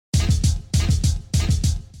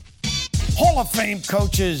Hall of Fame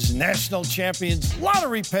coaches, national champions,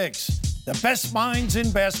 lottery picks, the best minds in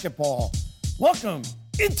basketball. Welcome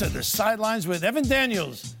into the Sidelines with Evan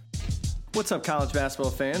Daniels. What's up, college basketball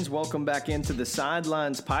fans? Welcome back into the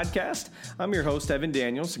Sidelines podcast. I'm your host, Evan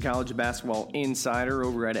Daniels, a college basketball insider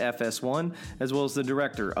over at FS1, as well as the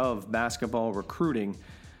director of basketball recruiting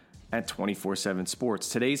at 24/7 Sports.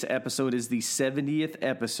 Today's episode is the 70th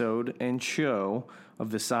episode and show of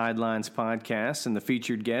the Sidelines podcast, and the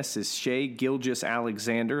featured guest is Shai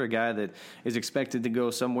Gilgeous-Alexander, a guy that is expected to go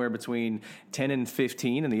somewhere between 10 and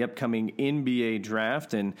 15 in the upcoming NBA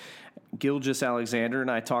draft. And Gilgeous-Alexander and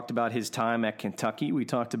I talked about his time at Kentucky. We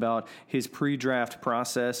talked about his pre-draft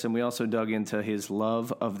process, and we also dug into his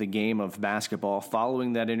love of the game of basketball.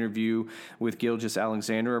 Following that interview with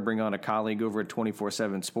Gilgeous-Alexander, I bring on a colleague over at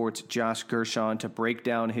 24/7 Sports, Josh Gershon, to break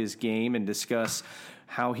down his game and discuss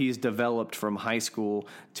how he's developed from high school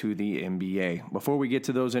to the NBA. Before we get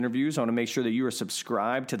to those interviews, I want to make sure that you are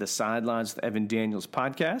subscribed to the Sidelines with Evan Daniels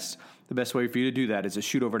podcast. The best way for you to do that is to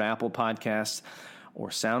shoot over to Apple Podcasts or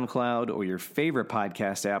SoundCloud or your favorite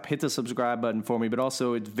podcast app. Hit the subscribe button for me, but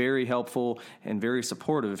also it's very helpful and very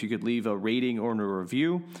supportive if you could leave a rating or a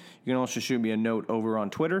review. You can also shoot me a note over on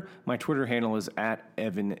Twitter. My Twitter handle is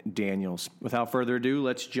 @EvanDaniels. Without further ado,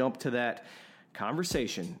 let's jump to that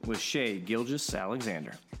conversation with Shai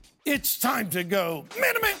Gilgeous-Alexander. It's time to go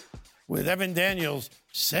minute with Evan Daniels.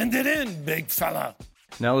 Send it in, big fella.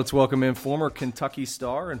 Now let's welcome in former Kentucky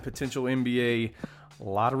star and potential NBA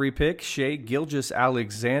lottery pick, Shai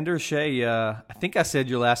Gilgeous-Alexander. Shai, I think I said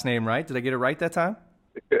your last name right. Did I get it right that time?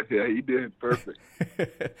 Yeah, you did. Perfect.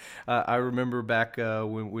 I remember back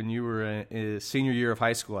when you were in senior year of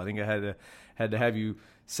high school. I think I had to have you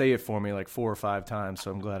say it for me like 4 or 5 times,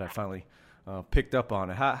 so I'm glad I finally picked up on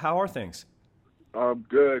it. How are things?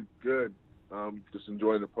 Good. Just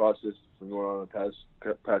enjoying the process. It's been going on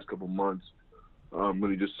the past couple months.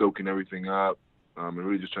 Really just soaking everything up and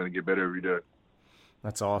really just trying to get better every day.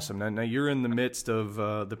 That's awesome. Now you're in the midst of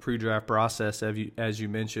the pre-draft process, as you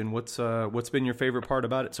mentioned. What's been your favorite part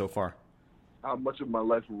about it so far? How much of my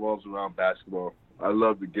life revolves around basketball. I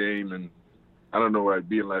love the game, and I don't know where I'd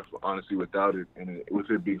be in life, honestly, without it. And with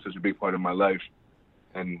it being such a big part of my life,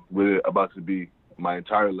 and with it about to be my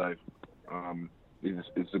entire life,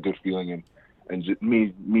 it's a good feeling. And just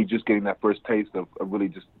me just getting that first taste of really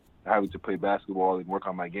just having to play basketball and work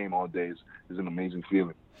on my game all day is an amazing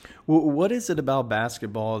feeling. Well, what is it about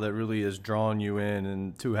basketball that really has drawn you in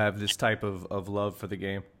and to have this type of love for the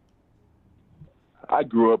game? I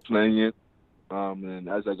grew up playing it, and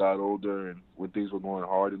as I got older and when things were going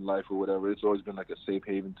hard in life or whatever, it's always been like a safe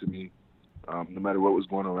haven to me. No matter what was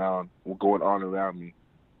going on around me,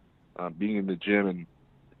 being in the gym and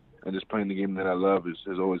just playing the game that I love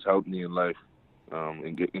has always helped me in life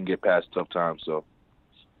and get past tough times. So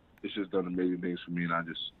it's just done amazing things for me, and I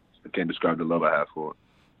can't describe the love I have for it.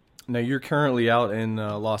 Now, you're currently out in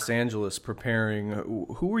Los Angeles preparing.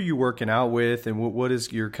 Who are you working out with, and what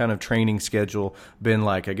has your kind of training schedule been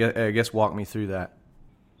like? I guess walk me through that.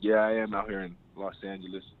 Yeah, I am out here in Los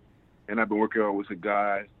Angeles, and I've been working out with a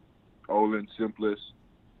guy, Olin Simplis.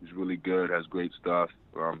 He's really good, has great stuff.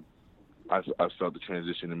 I felt the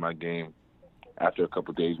transition in my game after a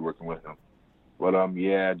couple of days working with him. But,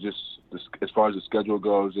 as far as the schedule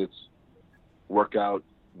goes, it's workout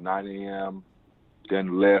 9 a.m.,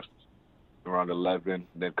 then lift around 11,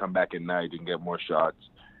 then come back at night and get more shots.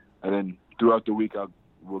 And then throughout the week,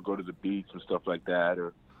 we'll go to the beach and stuff like that,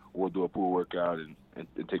 or we'll do a pool workout and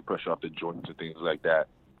take pressure off the joints and things like that.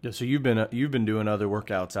 Yeah, so you've been doing other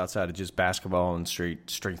workouts outside of just basketball and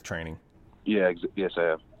strength training. Yeah, yes, I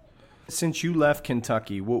have. Since you left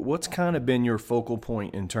Kentucky, what's kind of been your focal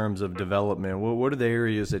point in terms of development? What are the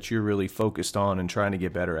areas that you're really focused on and trying to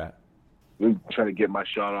get better at? I'm trying to get my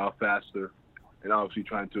shot off faster, and obviously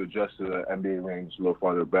trying to adjust to the NBA range a little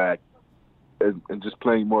farther back, and just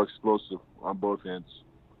playing more explosive on both ends.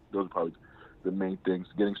 Those are probably the main things,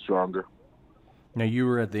 getting stronger. Now, you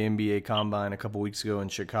were at the NBA Combine a couple weeks ago in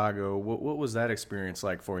Chicago. What was that experience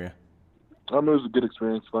like for you? It was a good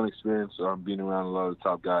experience, fun experience, being around a lot of the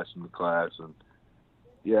top guys from the class. And,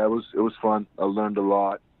 yeah, it was fun. I learned a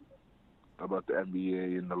lot about the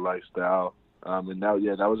NBA and the lifestyle. And now,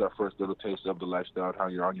 that was our first little taste of the lifestyle, how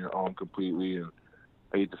you're on your own completely and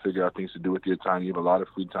how you get to figure out things to do with your time. You have a lot of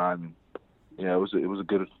free time. And, it was a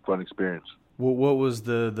good, fun experience. Well, what was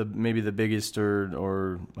the maybe the biggest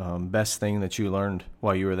or best thing that you learned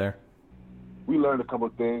while you were there? We learned a couple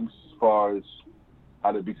of things as far as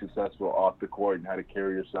how to be successful off the court and how to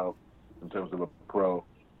carry yourself in terms of a pro,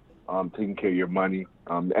 taking care of your money.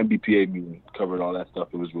 The NBPA meeting covered all that stuff.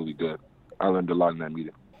 It was really good. I learned a lot in that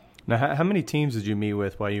meeting. Now, how many teams did you meet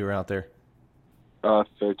with while you were out there?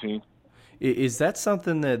 13. Is that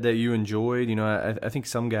something that you enjoyed? You know, I think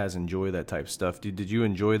some guys enjoy that type of stuff. Did you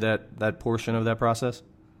enjoy that portion of that process?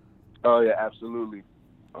 Oh, yeah, absolutely.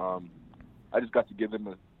 I just got to give them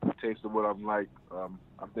a taste of what I'm like.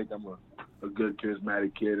 I think I'm a good,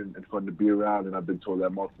 charismatic kid and fun to be around, and I've been told that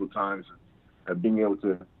multiple times. And being able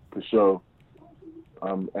to show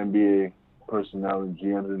NBA personnel and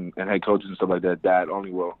GMs and head coaches and stuff like that, that only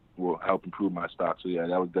will help improve my stock. So, yeah,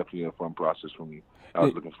 that was definitely a fun process for me. I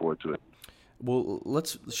was looking forward to it. Well,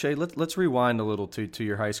 let's rewind a little to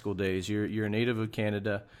your high school days. You're a native of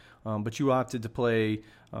Canada, but you opted to play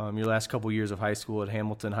your last couple years of high school at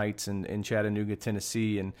Hamilton Heights in Chattanooga,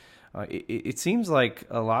 Tennessee, and it seems like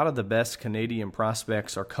a lot of the best Canadian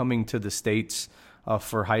prospects are coming to the States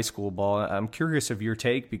for high school ball. I'm curious of your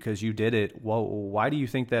take because you did it. Well, why do you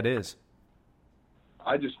think that is?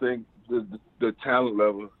 I just think the talent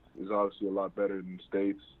level is obviously a lot better in the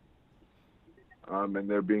States. And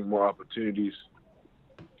there being more opportunities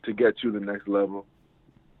to get to the next level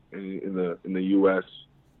in the U.S.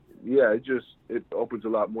 Yeah, it opens a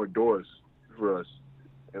lot more doors for us,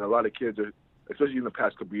 and a lot of kids are, especially in the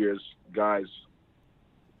past couple of years, guys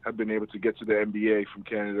have been able to get to the NBA from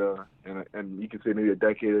Canada, and you can say maybe a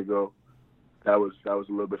decade ago that was a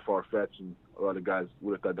little bit far fetched, and a lot of guys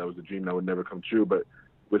would have thought that was a dream that would never come true. But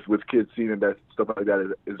with kids seeing that stuff like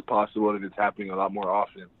that is possible and it's happening a lot more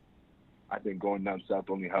often, I think going down south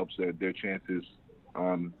only helps their chances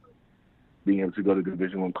being able to go to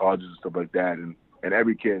Division I colleges and stuff like that. And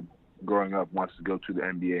every kid growing up wants to go to the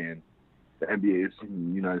NBA, and the NBA is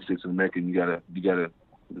in the United States of America, and you gotta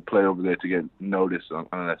play over there to get noticed on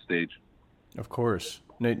that stage. Of course.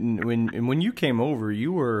 When you came over,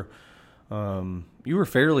 you were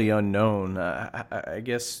fairly unknown. I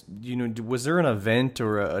guess, was there an event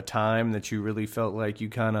or a time that you really felt like you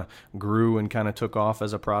kind of grew and kind of took off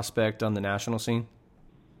as a prospect on the national scene?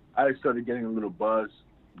 I started getting a little buzz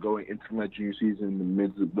going into my junior season, in the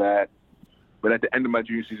midst of that. But at the end of my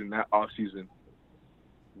junior season, that off season,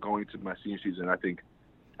 going into my senior season, I think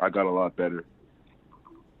I got a lot better.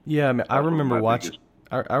 Yeah, I mean, I remember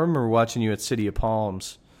watching you at City of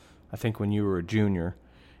Palms, I think when you were a junior.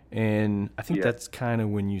 And I think that's kind of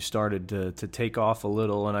when you started to take off a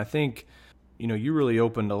little. And I think, you really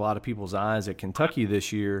opened a lot of people's eyes at Kentucky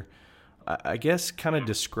this year. I guess kind of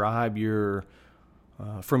describe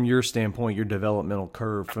from your standpoint, your developmental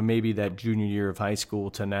curve from maybe that junior year of high school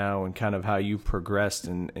to now, and kind of how you've progressed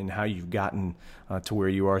and how you've gotten to where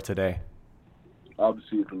you are today.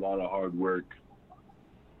 Obviously, it's a lot of hard work.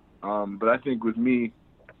 But I think with me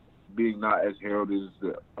being not as heralded as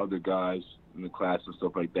the other guys in the class and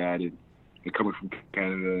stuff like that, and coming from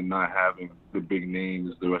Canada and not having the big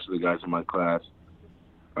names the rest of the guys in my class,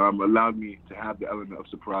 allowed me to have the element of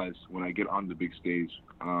surprise when I get on the big stage.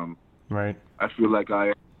 Right. I feel like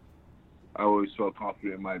I always felt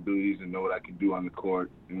confident in my abilities and know what I can do on the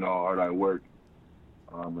court and know how hard I work.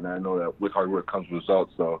 And I know that with hard work comes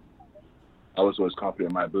results. So I was always confident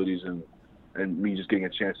in my abilities, and me just getting a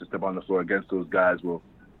chance to step on the floor against those guys will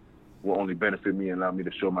only benefit me and allow me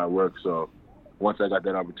to show my work. So once I got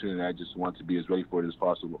that opportunity, I just want to be as ready for it as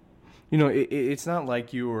possible. It's not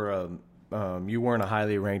like you were you weren't a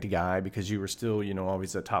highly ranked guy, because you were still,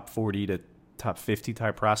 always a top 40 to top 50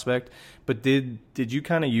 type prospect. But did you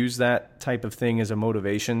kind of use that type of thing as a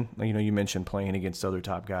motivation? You mentioned playing against other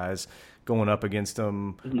top guys, going up against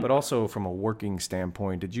them, but also from a working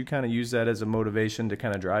standpoint, did you kind of use that as a motivation to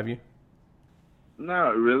kind of drive you?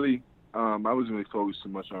 Not really. I wasn't really focused too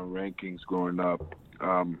much on rankings growing up.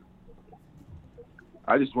 I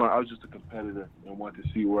was just a competitor and wanted to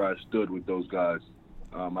see where I stood with those guys.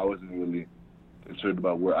 I wasn't really concerned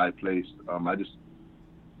about where I placed. I just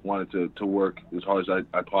wanted to work as hard as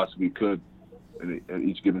I possibly could in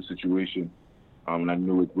each given situation. And I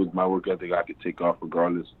knew with my work ethic, I could take off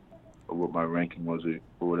regardless of what my ranking was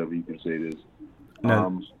or whatever you can say it is.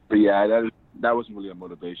 But yeah, that wasn't really a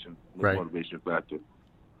motivation factor.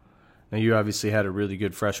 Now, you obviously had a really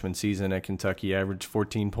good freshman season at Kentucky, averaged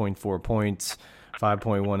 14.4 points,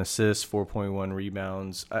 5.1 assists, 4.1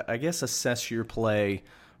 rebounds. I guess assess your play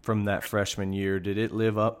from that freshman year. Did it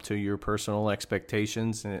live up to your personal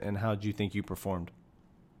expectations, and how did you think you performed?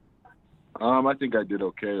 I think I did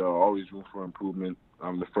okay. Always room for improvement.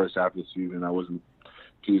 The first half of the season, I wasn't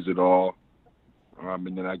pleased at all.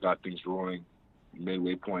 And then I got things rolling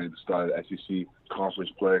midway point at the start of SEC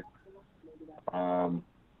conference play.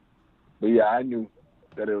 But yeah, I knew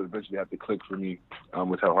that it would eventually have to click for me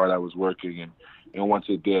with how hard I was working. And once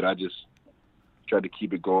it did, I just tried to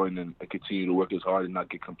keep it going and continue to work as hard and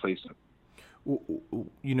not get complacent.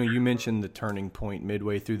 You mentioned the turning point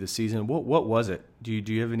midway through the season. What was it? Do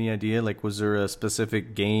you have any idea? Like, was there a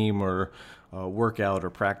specific game or workout or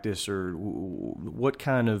practice, or what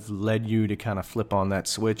kind of led you to kind of flip on that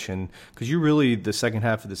switch? And because you really, the second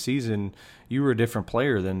half of the season, you were a different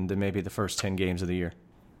player than maybe the first 10 games of the year.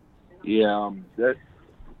 Yeah,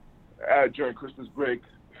 during Christmas break,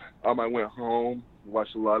 I went home,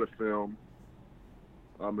 watched a lot of film,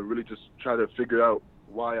 and really just tried to figure out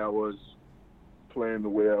why I was playing the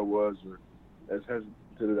way I was, or as hesitant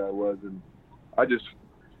as I was, and I just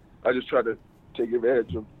tried to take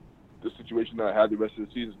advantage of the situation that I had the rest of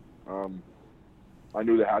the season. I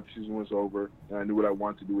knew that half the season was over, and I knew what I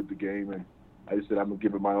wanted to do with the game, and I just said I'm gonna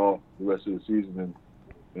give it my all the rest of the season,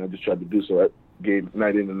 and I just tried to do so at game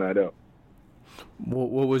night in and night out.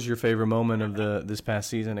 What was your favorite moment of this past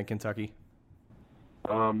season at Kentucky?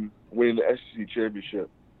 Winning the SEC championship.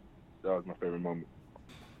 That was my favorite moment.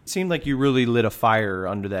 It seemed like you really lit a fire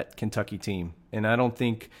under that Kentucky team. And I don't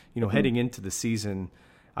think, heading into the season,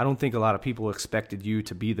 I don't think a lot of people expected you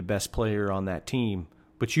to be the best player on that team,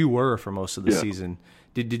 but you were for most of the season.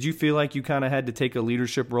 Did you feel like you kind of had to take a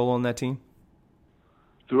leadership role on that team?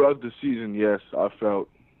 Throughout the season, yes, I felt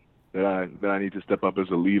that I need to step up as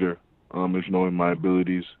a leader, as knowing my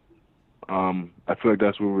abilities. I feel like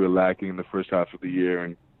that's where we were lacking in the first half of the year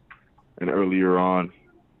and earlier on.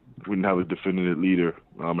 We didn't have a definitive leader.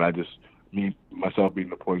 And myself being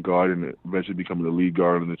the point guard and eventually becoming the lead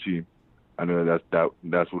guard on the team, I know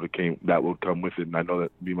that's what that would come with it. And I know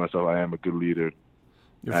that myself, I am a good leader.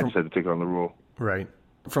 I just had to take on the role. Right.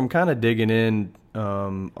 From kind of digging in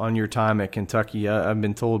on your time at Kentucky, I've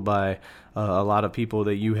been told by a lot of people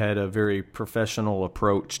that you had a very professional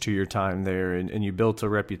approach to your time there, and you built a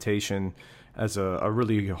reputation as a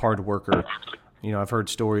really hard worker. I've heard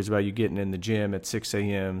stories about you getting in the gym at 6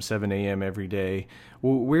 a.m., 7 a.m. every day.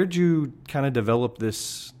 Where'd you kind of develop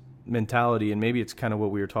this mentality? And maybe it's kind of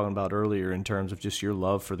what we were talking about earlier in terms of just your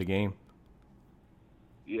love for the game.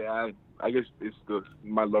 Yeah, I guess it's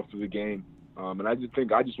my love for the game. And I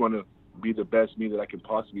just want to be the best me that I can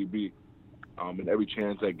possibly be. And every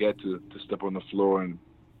chance I get to step on the floor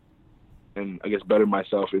and I guess better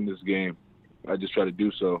myself in this game, I just try to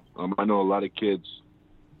do so. I know a lot of kids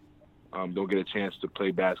don't get a chance to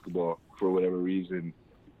play basketball for whatever reason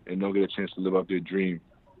and don't get a chance to live up their dream.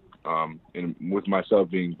 And with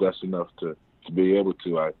myself being blessed enough to be able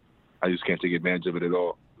to, I just can't take advantage of it at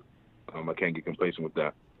all. I can't get complacent with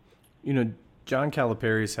that. John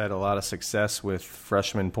Calipari's had a lot of success with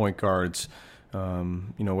freshman point guards,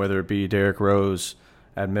 whether it be Derrick Rose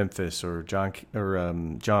at Memphis or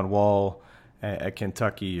John Wall at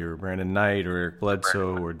Kentucky or Brandon Knight or Eric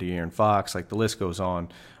Bledsoe or De'Aaron Fox, like the list goes on.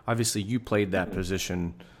 Obviously, you played that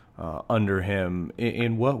position under him.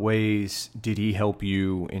 In what ways did he help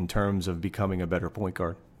you in terms of becoming a better point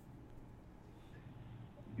guard?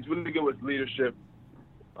 He's really good with leadership.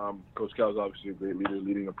 Coach Cal is obviously a great leader,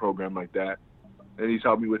 leading a program like that. And he's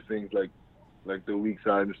helped me with things like the weak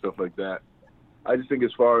side and stuff like that. I just think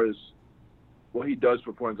as far as what he does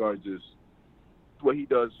for point guards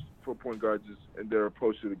and their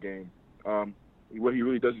approach to the game. What he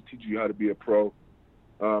really does is teach you how to be a pro.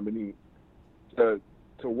 And to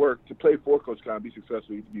play for Coach Cal and be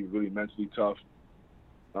successful, you have to be really mentally tough.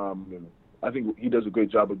 And I think he does a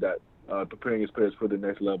great job of that, preparing his players for the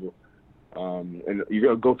next level. And you're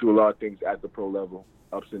going to go through a lot of things at the pro level,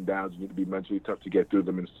 ups and downs. You need to be mentally tough to get through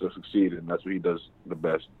them and still succeed, and that's what he does the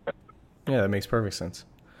best. Yeah, that makes perfect sense.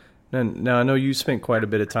 Now, I know you spent quite a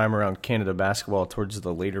bit of time around Canada basketball towards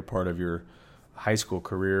the later part of your high school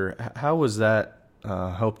career. How was that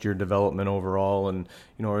helped your development overall? And,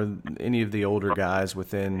 are any of the older guys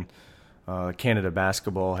within Canada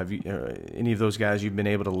basketball, have you any of those guys you've been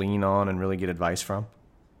able to lean on and really get advice from?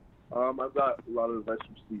 I've got a lot of advice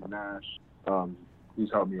from Steve Nash. He's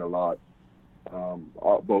helped me a lot,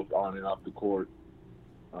 both on and off the court.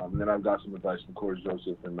 And then I've got some advice from Coach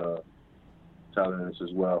Joseph and Tyler Ennis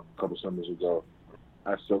as well a couple summers ago.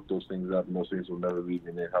 I soaked those things up, and those things will never leave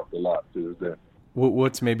me, and they helped a lot to this day.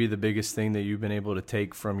 What's maybe the biggest thing that you've been able to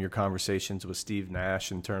take from your conversations with Steve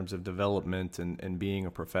Nash in terms of development and being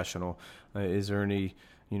a professional? Is there any,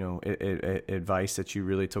 advice that you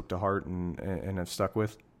really took to heart and have stuck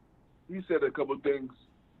with? He said a couple of things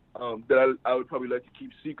that I would probably like to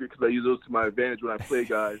keep secret because I use those to my advantage when I play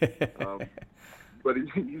guys. But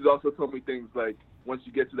he's also told me things like once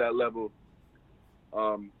you get to that level,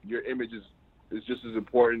 your image is just as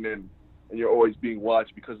important and you're always being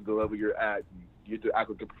watched because of the level you're at. You have to act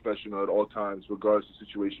like a professional at all times, regardless of the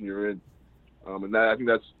situation you're in. And I think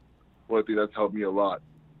that's one thing that's helped me a lot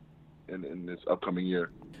in this upcoming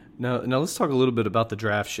year. Now let's talk a little bit about the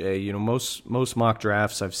draft, Shai. You know, most mock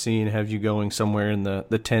drafts I've seen have you going somewhere in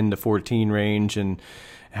the 10 to 14 range, and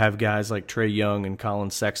have guys like Trae Young and Colin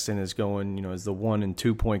Sexton as going, you know, as the 1 and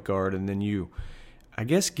 2 point guard, and then you. I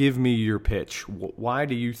guess give me your pitch. Why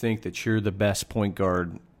do you think that you're the best point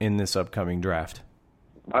guard in this upcoming draft?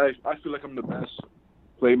 I feel like I'm the best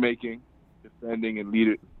playmaking, defending, and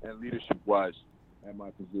leadership-wise at my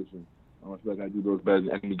position. I feel like I do those better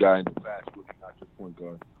than any guy in the past, not just point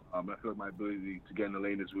guard. I feel like my ability to get in the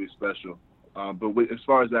lane is really special. As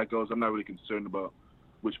far as that goes, I'm not really concerned about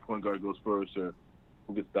which point guard goes first or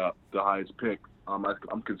who gets the highest pick. I'm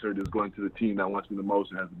concerned with going to the team that wants me the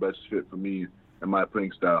most and has the best fit for me and my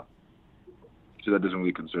playing style. So that doesn't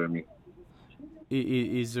really concern me.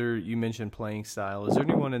 Is there? You mentioned playing style. Is there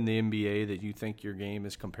anyone in the NBA that you think your game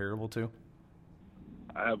is comparable to?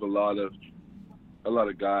 I have a lot of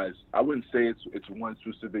guys. I wouldn't say it's one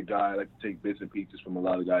specific guy. I like to take bits and pieces from a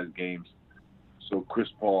lot of guys' games. So Chris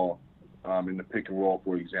Paul in the pick and roll,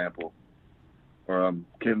 for example, or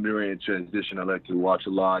Kim Murray in transition. I like to watch a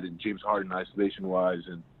lot, and James Harden isolation-wise,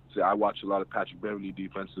 and I watch a lot of Patrick Beverley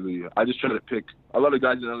defensively. I just try to pick. A lot of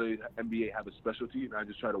guys in the NBA have a specialty, and I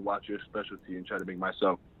just try to watch their specialty and try to make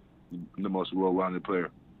myself the most well-rounded player.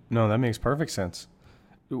 No, that makes perfect sense.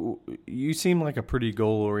 You seem like a pretty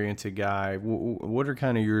goal-oriented guy. What are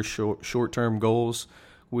kind of your short-term goals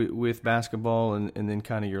with basketball, and then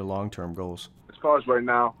kind of your long-term goals? As far as right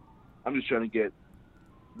now, I'm just trying to get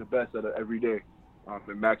the best out of every day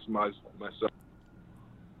and maximize myself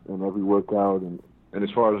in every workout. And as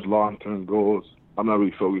far as long-term goals, I'm not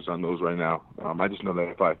really focused on those right now. I just know that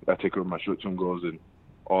if I take care of my short-term goals, and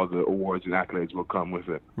all the awards and accolades will come with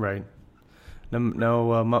it. Right.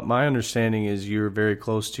 Now, my understanding is you're very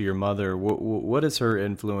close to your mother. What has her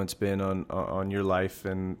influence been on your life,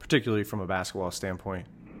 and particularly from a basketball standpoint?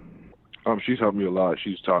 She's helped me a lot.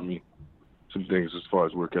 She's taught me some things as far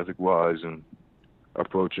as work ethic-wise and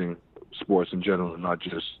approaching sports in general, and not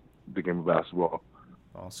just the game of basketball.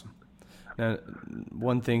 Awesome. Now,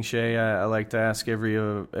 one thing, Shai, I like to ask every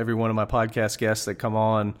one of my podcast guests that come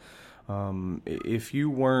on, if you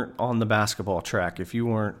weren't on the basketball track, if you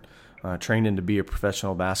weren't training to be a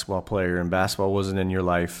professional basketball player and basketball wasn't in your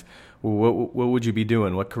life, what would you be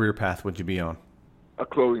doing? What career path would you be on? A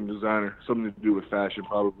clothing designer, something to do with fashion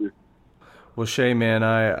probably. Well, Shai, man,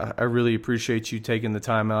 I really appreciate you taking the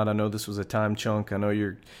time out. I know this was a time chunk. I know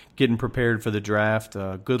you're getting prepared for the draft.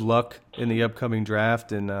 Good luck in the upcoming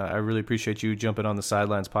draft, and I really appreciate you jumping on the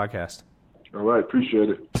Sidelines podcast. All right, appreciate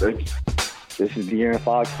it. Thank you. This is De'Aaron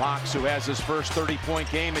Fox. Fox, who has his first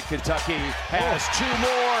 30-point game at Kentucky, has 2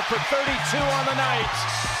 more for 32 on the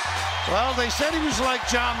night. Well, they said he was like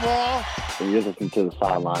John Wall. And you're listening to The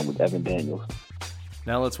Sideline with Evan Daniels.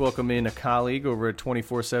 Now let's welcome in a colleague over at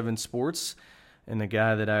 24/7 Sports, and a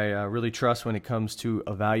guy that I really trust when it comes to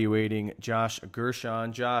evaluating Josh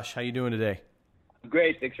Gershon. Josh, how you doing today?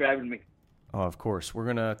 Great. Thanks for having me. Oh, of course. We're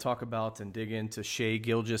going to talk about and dig into Shai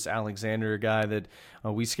Gilgeous-Alexander, a guy that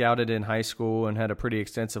we scouted in high school and had a pretty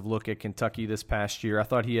extensive look at Kentucky this past year. I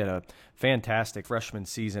thought he had a fantastic freshman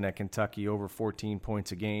season at Kentucky, over 14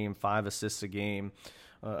 points a game, 5 assists a game,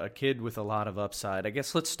 a kid with a lot of upside. I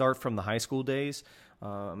guess let's start from the high school days.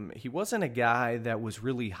 He wasn't a guy that was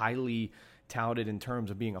really highly touted in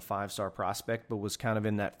terms of being a 5-star prospect, but was kind of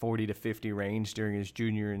in that 40 to 50 range during his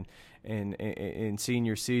junior and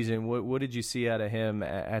senior season. What did you see out of him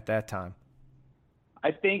at that time?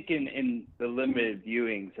 I think in the limited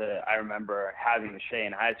viewings, I remember having Shai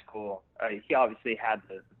in high school. He obviously had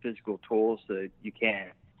the physical tools, so you can't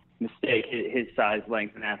mistake his size,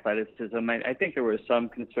 length, and athleticism. I think there was some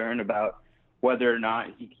concern about whether or not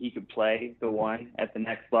he could play the one at the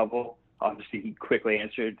next level. Obviously, he quickly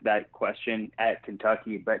answered that question at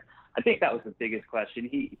Kentucky, but I think that was the biggest question.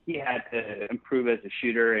 He had to improve as a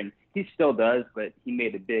shooter, and he still does, but he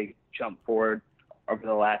made a big jump forward over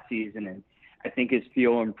the last season, and I think his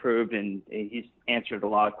feel improved, and he's answered a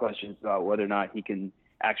lot of questions about whether or not he can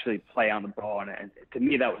actually play on the ball, and to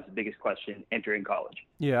me, that was the biggest question entering college.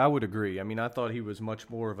 Yeah, I would agree. I mean, I thought he was much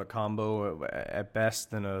more of a combo at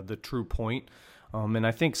best than the true point. And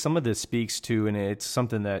I think some of this speaks to, and it's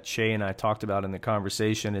something that Shai and I talked about in the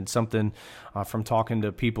conversation, and something from talking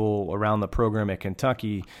to people around the program at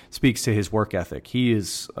Kentucky, speaks to his work ethic. He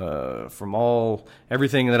is, from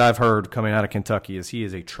everything that I've heard coming out of Kentucky, he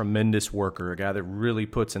is a tremendous worker, a guy that really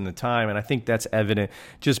puts in the time, and I think that's evident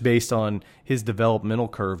just based on his developmental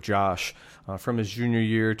curve, Josh, from his junior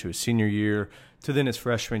year to his senior year to then his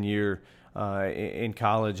freshman year in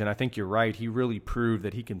college. And I think you're right. He really proved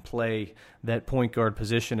that he can play that point guard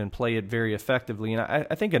position and play it very effectively. And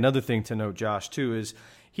I think another thing to note, Josh, too, is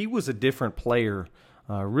he was a different player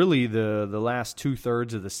really the last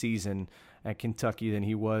 2/3 of the season at Kentucky than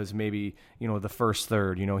he was maybe, the first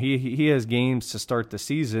third. He has games to start the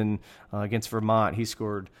season against Vermont. He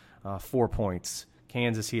scored 4 points.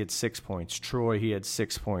 Kansas, he had 6 points. Troy, he had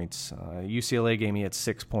 6 points. UCLA game, he had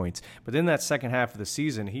 6 points. But then that second half of the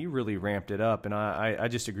season, he really ramped it up, and I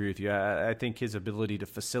just agree with you. I think his ability to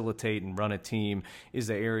facilitate and run a team is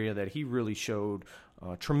the area that he really showed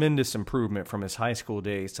tremendous improvement from his high school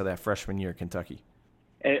days to that freshman year at Kentucky.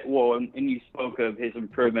 And you spoke of his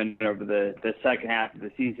improvement over the second half of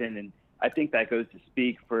the season, and I think that goes to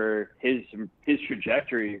speak for his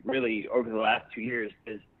trajectory really over the last 2 years,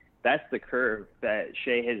 because that's the curve that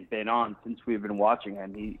Shai has been on since we've been watching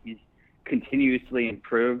him. He's continuously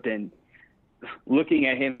improved, and looking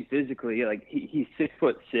at him physically, like he's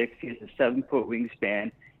 6'6", he has a 7-foot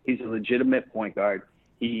wingspan. He's a legitimate point guard.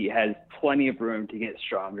 He has plenty of room to get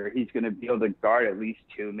stronger. He's going to be able to guard at least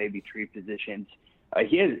 2, maybe 3 positions.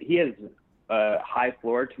 He has a high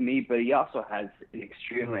floor to me, but he also has an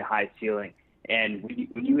extremely high ceiling. And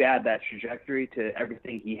when you add that trajectory to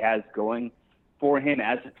everything he has going for him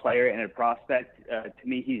as a player and a prospect, to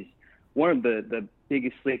me, he's one of the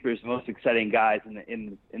biggest sleepers, most exciting guys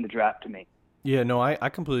in the draft to me. Yeah, no, I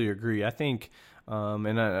completely agree. I think,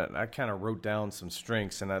 and I kind of wrote down some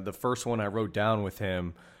strengths, and the first one I wrote down with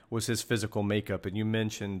him was his physical makeup. And you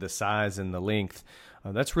mentioned the size and the length.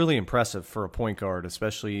 That's really impressive for a point guard,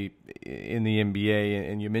 especially in the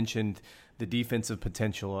NBA. And you mentioned the defensive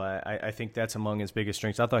potential. I think that's among his biggest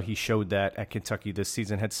strengths. I thought he showed that at Kentucky this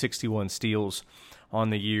season, had 61 steals on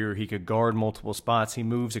the year. He could guard multiple spots. He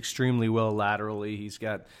moves extremely well laterally. He's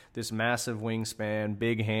got this massive wingspan,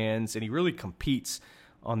 big hands, and he really competes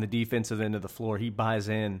on the defensive end of the floor. He buys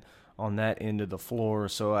in on that end of the floor.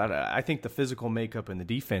 So I think the physical makeup and the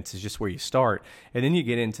defense is just where you start. And then you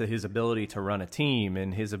get into his ability to run a team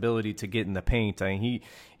and his ability to get in the paint. I mean,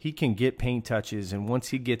 he can get paint touches, and once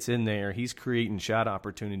he gets in there, he's creating shot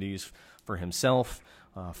opportunities for himself,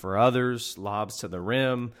 for others, lobs to the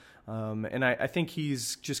rim. And I think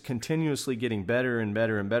he's just continuously getting better and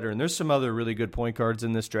better and better. And there's some other really good point guards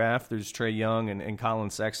in this draft. There's Trae Young and Colin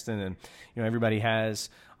Sexton, and everybody has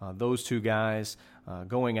those two guys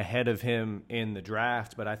going ahead of him in the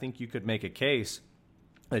draft. But I think you could make a case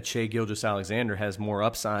that Shai Gilgeous-Alexander has more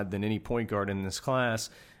upside than any point guard in this class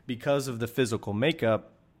because of the physical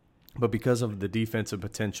makeup, but because of the defensive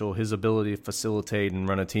potential, his ability to facilitate and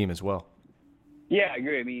run a team as well. Yeah, I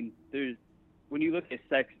agree. I mean, when you look at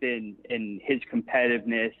Sexton and his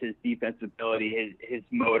competitiveness, his defensive ability, his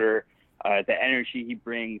motor, the energy he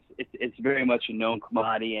brings, it's very much a known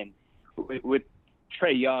commodity. And with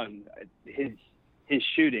Trae Young, his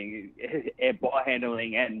shooting, ball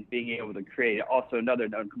handling, and being able to create, also another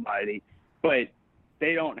known commodity. But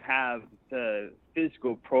they don't have the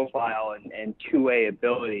physical profile and two-way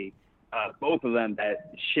ability, both of them,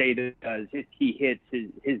 that Shai does. He hits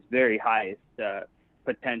his very highest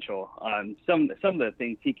potential. Some of the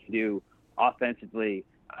things he can do offensively,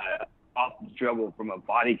 off the dribble from a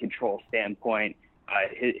body control standpoint,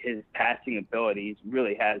 his passing abilities,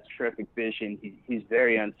 really has terrific vision. He's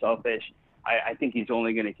very unselfish. I think he's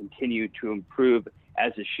only going to continue to improve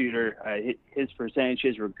as a shooter. His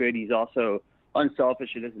percentages were good. He's also unselfish.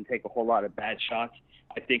 He doesn't take a whole lot of bad shots.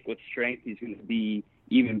 I think with strength, he's going to be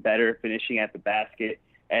even better finishing at the basket.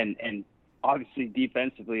 And obviously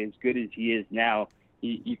defensively, as good as he is now,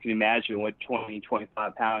 you can imagine what 20,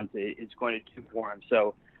 25 pounds is going to do for him.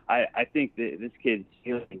 So I think that this kid's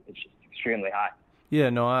ceiling is just extremely high. Yeah,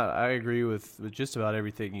 no, I agree with just about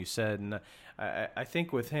everything you said. And I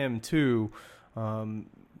think with him, too,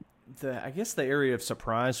 I guess the area of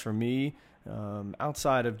surprise for me,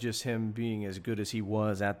 outside of just him being as good as he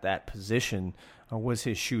was at that position, was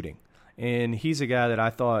his shooting. And he's a guy that I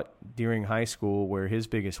thought during high school where his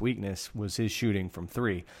biggest weakness was his shooting from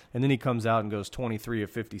three. And then he comes out and goes 23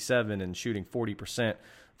 of 57 and shooting 40%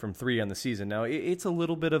 from three on the season. Now, it's a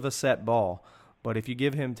little bit of a set ball, but if you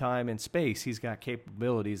give him time and space, he's got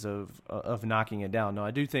capabilities of knocking it down. Now,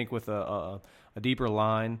 I do think with a deeper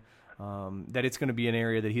line that it's going to be an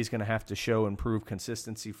area that he's going to have to show and prove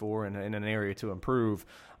consistency for, and an area to improve.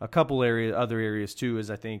 A couple other areas, too,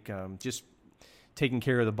 is I think just taking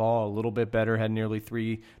care of the ball a little bit better, had nearly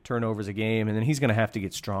 3 turnovers a game, and then he's going to have to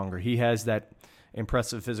get stronger. He has that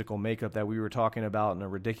impressive physical makeup that we were talking about in a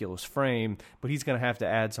ridiculous frame, but he's going to have to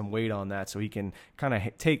add some weight on that so he can kind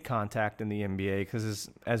of take contact in the NBA because,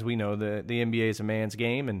 as we know, the NBA is a man's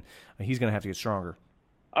game, and he's going to have to get stronger.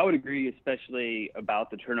 I would agree, especially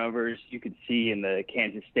about the turnovers. You could see in the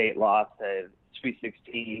Kansas State loss at Sweet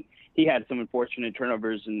 16, he had some unfortunate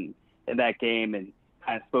turnovers in that game, and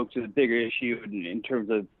kind of spoke to the bigger issue in terms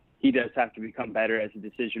of he does have to become better as a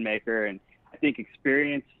decision maker. And I think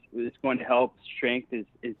experience is going to help. Strength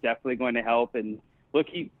is definitely going to help. And look,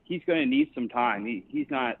 he's going to need some time. He's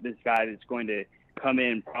not this guy that's going to come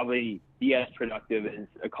in probably be as productive as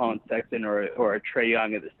a Colin Sexton or a Trae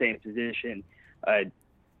Young at the same position.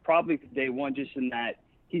 Probably from day one, just in that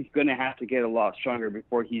he's going to have to get a lot stronger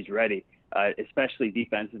before he's ready, especially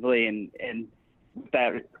defensively. And with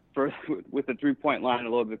that, with the 3-point line a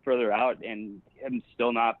little bit further out and him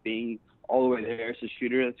still not being all the way there as a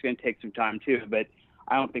shooter, that's going to take some time too. But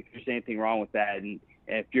I don't think there's anything wrong with that. And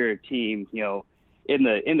if you're a team, in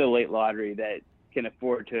the late lottery that can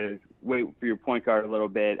afford to wait for your point guard a little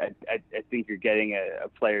bit, I think you're getting a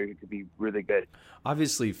player who could be really good.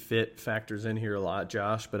 Obviously, fit factors in here a lot,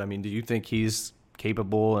 Josh. But I mean, do you think he's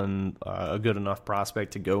capable and a good enough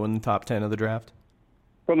prospect to go in the top 10 of the draft?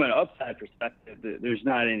 From an upside perspective, there's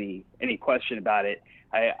not any question about it.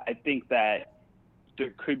 I think that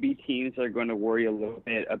there could be teams that are going to worry a little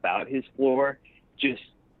bit about his floor. Just,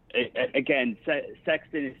 again,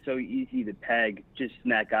 Sexton is so easy to peg, just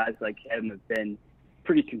in that guys like him have been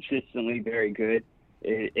pretty consistently very good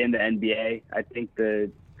in the NBA. I think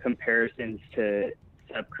the comparisons to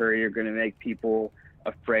Steph Curry are going to make people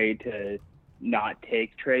afraid to not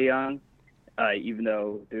take Trae Young, even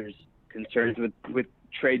though there's concerns with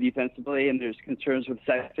Trae defensively and there's concerns with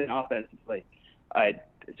Sexton offensively.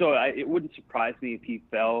 So it wouldn't surprise me if he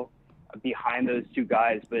fell behind those two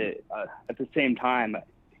guys. But at the same time,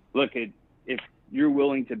 look, if you're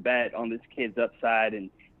willing to bet on this kid's upside and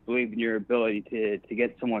believe in your ability to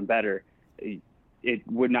get someone better, it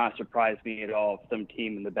would not surprise me at all if some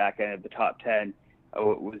team in the back end of the top 10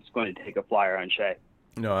 was going to take a flyer on Shai.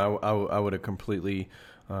 No, I would have completely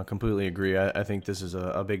agree. I think this is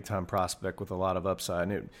a big-time prospect with a lot of upside,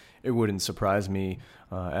 and it wouldn't surprise me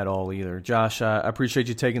at all either. Josh, I appreciate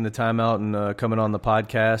you taking the time out and coming on the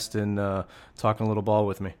podcast and talking a little ball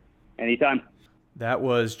with me. Anytime. That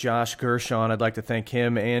was Josh Gershon. I'd like to thank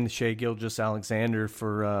him and Shai Gilgeous-Alexander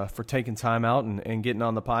for taking time out and getting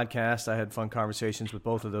on the podcast. I had fun conversations with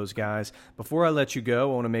both of those guys. Before I let you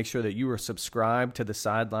go, I want to make sure that you are subscribed to the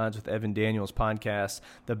Sidelines with Evan Daniels podcast.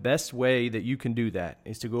 The best way that you can do that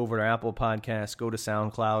is to go over to Apple Podcasts, go to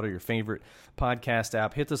SoundCloud or your favorite podcast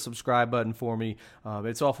app, hit the subscribe button for me.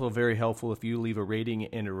 It's also very helpful if you leave a rating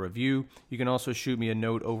and a review. You can also shoot me a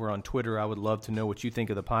note over on Twitter. I would love to know what you think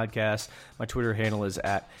of the podcast. My Twitter handle is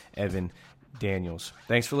 @EvanDaniels.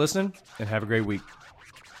 Thanks for listening, and have a great week.